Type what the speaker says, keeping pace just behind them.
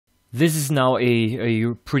This is now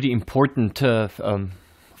a pretty important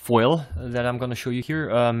foil that I'm going to show you here.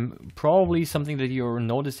 Probably something that you're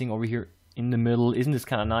noticing over here in the middle. Isn't this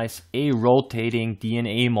kind of nice? A rotating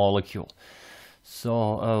DNA molecule.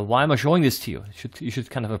 So why am I showing this to you? You should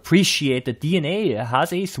kind of appreciate that DNA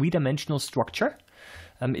has a three-dimensional structure.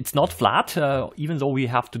 It's not flat, even though we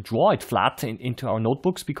have to draw it flat into our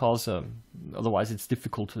notebooks because otherwise it's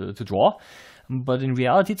difficult to draw. But in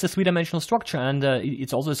reality, it's a three-dimensional structure, and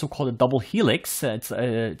it's also so-called a double helix. It's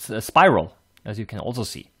a spiral, as you can also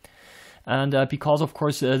see. And because, of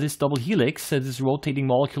course, this double helix, this rotating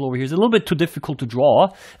molecule over here is a little bit too difficult to draw,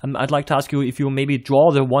 I'd like to ask you if you maybe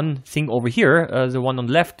draw the one thing over here, the one on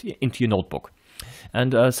the left, into your notebook.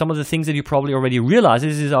 And some of the things that you probably already realize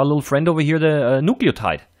is our little friend over here, the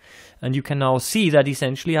nucleotide. And you can now see that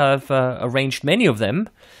essentially I've arranged many of them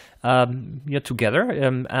here together,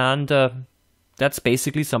 and that's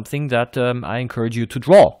basically something that I encourage you to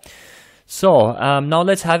draw. So now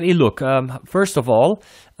let's have a look. First of all,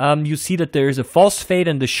 you see that there is a phosphate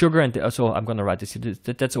and the sugar, and so I'm going to write this.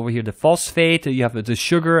 That's over here, the phosphate. You have the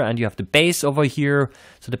sugar, and you have the base over here.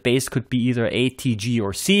 So the base could be either A, T, G,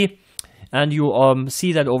 or C. And you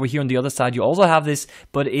see that over here on the other side, you also have this,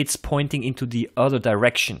 but it's pointing into the other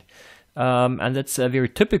direction. And that's very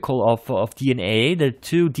typical of DNA, the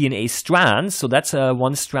two DNA strands. So that's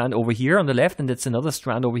one strand over here on the left, and that's another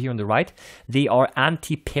strand over here on the right. They are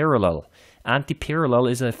anti-parallel. Anti-parallel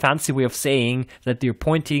is a fancy way of saying that they're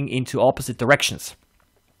pointing into opposite directions.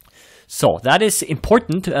 So that is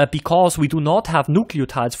important because we do not have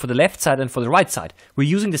nucleotides for the left side and for the right side. We're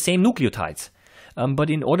using the same nucleotides. But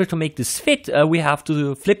in order to make this fit, we have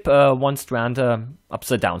to flip one strand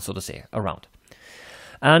upside down, so to say, around.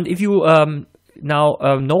 And if you now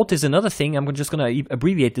notice another thing, I'm just going to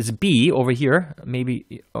abbreviate this B over here.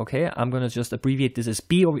 Maybe, okay, I'm going to just abbreviate this as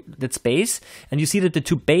B, that's base. And you see that the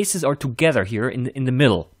two bases are together here in the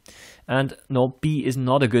middle. And no, B is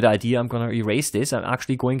not a good idea. I'm going to erase this. I'm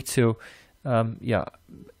actually going to,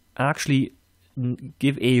 actually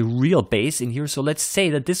give a real base in here. So let's say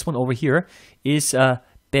that this one over here is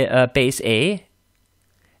base A.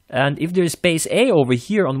 And if there's base A over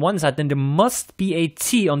here on one side, then there must be a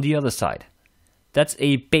T on the other side. That's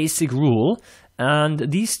a basic rule.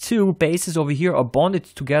 And these two bases over here are bonded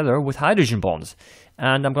together with hydrogen bonds.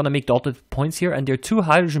 And I'm going to make dotted points here. And there are two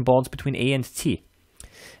hydrogen bonds between A and T.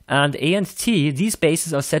 And A and T, these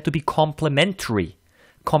bases are said to be complementary.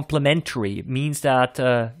 Complementary means that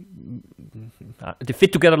they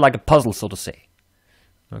fit together like a puzzle, so to say.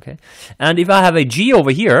 Okay, and if I have a G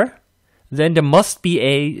over here, then there must be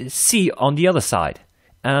a C on the other side,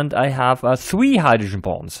 and I have 3 hydrogen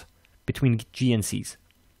bonds between G and C's.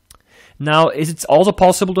 Now, is it also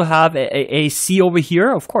possible to have a C over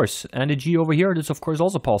here? Of course, and a G over here. That's of course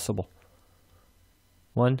also possible.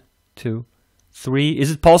 1, 2, 3.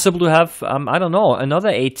 Is it possible to have, I don't know, another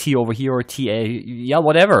AT over here or TA? Yeah,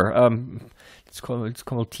 whatever. It's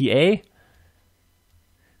called TA.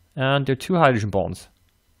 And there are 2 hydrogen bonds.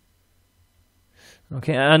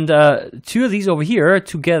 Okay, and 2 of these over here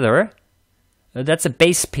together, that's a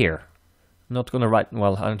base pair. I'm not going to write,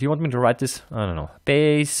 well, do you want me to write this? I don't know.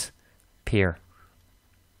 Base pair.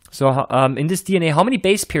 So in this DNA, how many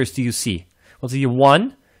base pairs do you see? Well, so you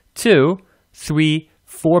 1, 2, 3,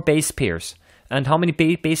 4 base pairs. And how many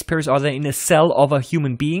base pairs are there in a cell of a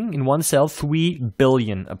human being? In one cell, 3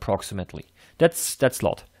 billion approximately. That's a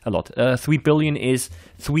lot. 3 billion is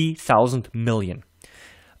 3,000 million.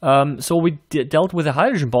 So we dealt with the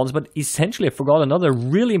hydrogen bonds, but essentially I forgot another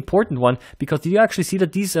really important one, because do you actually see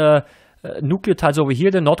that these nucleotides over here,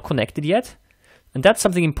 they're not connected yet? And that's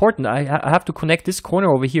something important. I have to connect this corner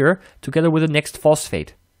over here together with the next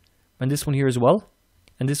phosphate. And this one here as well.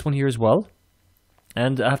 And this one here as well.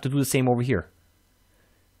 And I have to do the same over here.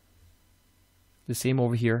 The same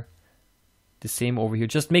over here. The same over here.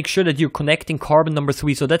 Just make sure that you're connecting carbon number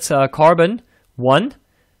 3. So that's carbon 1.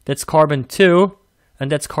 That's carbon 2.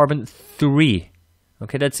 And that's carbon 3.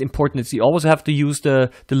 Okay, that's important. You always have to use the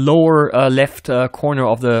lower left corner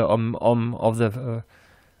of the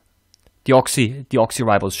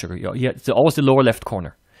deoxyribose sugar. Yeah, it's always the lower left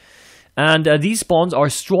corner. And these bonds are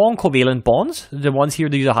strong covalent bonds. The ones here,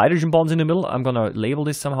 these are hydrogen bonds in the middle. I'm going to label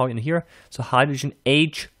this somehow in here. So hydrogen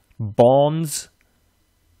H bonds.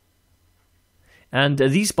 And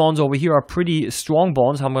these bonds over here are pretty strong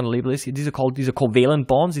bonds. How I'm going to label this? These are covalent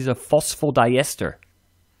bonds. These are phosphodiester.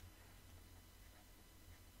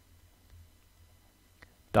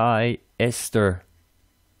 Diester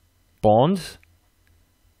bonds.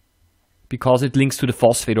 Because it links to the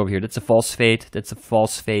phosphate over here. That's a phosphate, that's a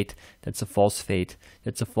phosphate, that's a phosphate,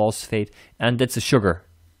 that's a phosphate, and that's a sugar,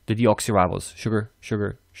 the deoxyribose. Sugar,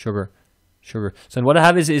 sugar, sugar, sugar. So what I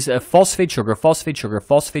have is a phosphate sugar, phosphate sugar,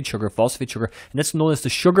 phosphate sugar, phosphate sugar, and that's known as the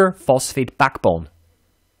sugar phosphate backbone.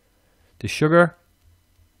 The sugar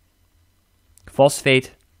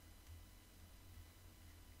phosphate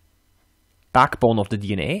backbone of the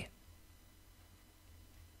DNA.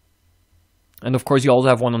 And of course, you also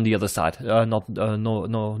have one on the other side.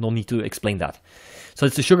 No need to explain that. So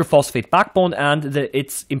it's the sugar phosphate backbone, and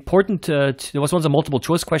it's important. There was once a multiple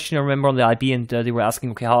choice question, I remember, on the IB, and they were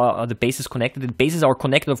asking, okay, how are the bases connected? The bases are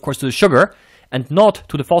connected, of course, to the sugar and not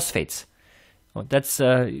to the phosphates. That's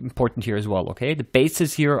important here as well. Okay, the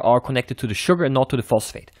bases here are connected to the sugar and not to the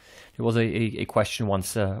phosphate. There was a question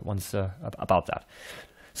once about that.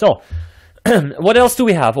 So. What else do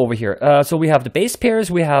we have over here? So we have the base pairs,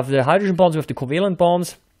 we have the hydrogen bonds, we have the covalent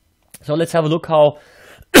bonds. So let's have a look how,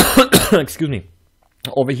 excuse me,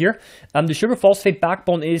 over here. The sugar phosphate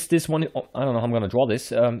backbone is this one. I don't know how I'm going to draw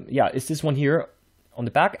this. Yeah, it's this one here on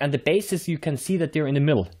the back. And the bases, you can see that they're in the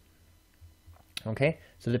middle. Okay,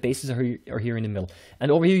 so the bases are here in the middle. And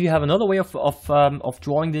over here you have another way of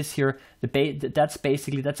drawing this here. That's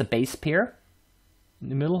a base pair. In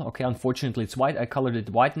the middle. Okay, unfortunately it's white. I colored it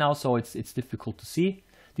white now, so it's difficult to see.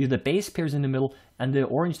 These are the base pairs in the middle, and the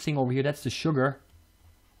orange thing over here, that's the sugar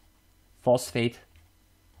phosphate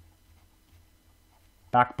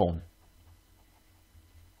backbone.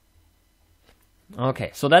 Okay,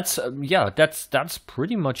 so that's that's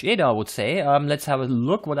pretty much it, I would say. Let's have a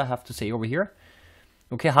look what I have to say over here.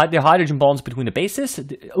 Okay, the hydrogen bonds between the bases.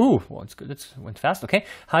 Ooh, well, it's good. That went fast. Okay,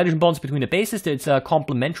 hydrogen bonds between the bases. It's a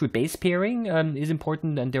complementary base pairing is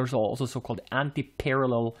important, and there's also so-called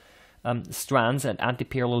anti-parallel strands. And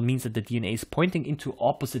anti-parallel means that the DNA is pointing into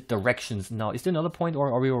opposite directions. Now, is there another point,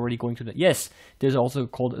 or are we already going to that? Yes, there's also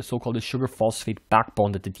so-called a sugar phosphate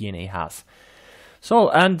backbone that the DNA has.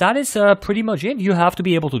 So, and that is pretty much it. You have to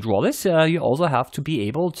be able to draw this. You also have to be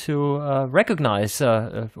able to recognize,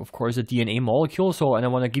 of course, a DNA molecule. So, and I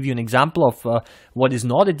want to give you an example of what is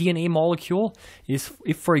not a DNA molecule. Is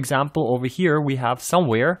if, for example, over here we have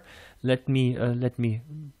somewhere. Let me.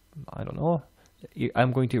 I don't know.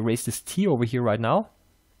 I'm going to erase this T over here right now.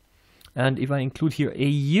 And if I include here a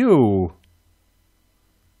U.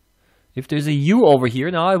 If there's a U over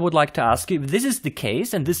here, now I would like to ask you if this is the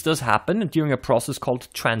case, and this does happen during a process called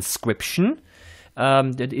transcription,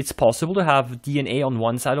 that it's possible to have DNA on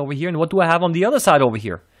one side over here, and what do I have on the other side over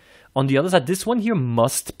here? On the other side, this one here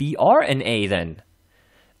must be RNA then.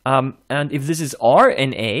 And if this is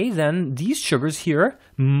RNA, then these sugars here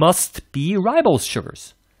must be ribose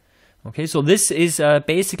sugars. Okay, so this is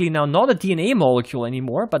basically now not a DNA molecule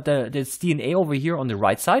anymore, but there's DNA over here on the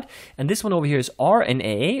right side, and this one over here is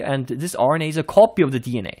RNA, and this RNA is a copy of the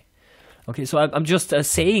DNA. Okay, so I'm just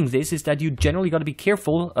saying this is that you generally got to be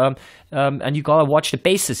careful, and you got to watch the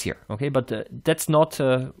bases here. Okay, but that's not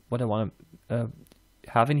what I want to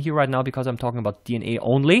have in here right now, because I'm talking about DNA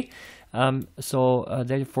only.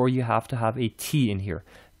 Therefore you have to have a T in here.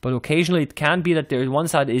 But occasionally it can be that there one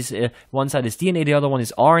side is DNA, the other one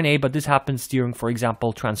is RNA. But this happens during, for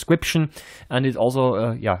example, transcription, and it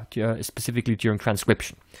also specifically during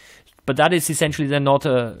transcription. But that is essentially then not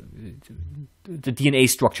the DNA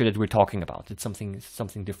structure that we're talking about. It's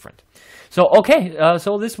something different. So okay,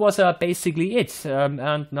 so this was basically it,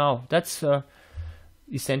 and now that's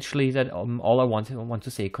essentially that all I want to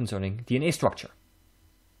say concerning DNA structure.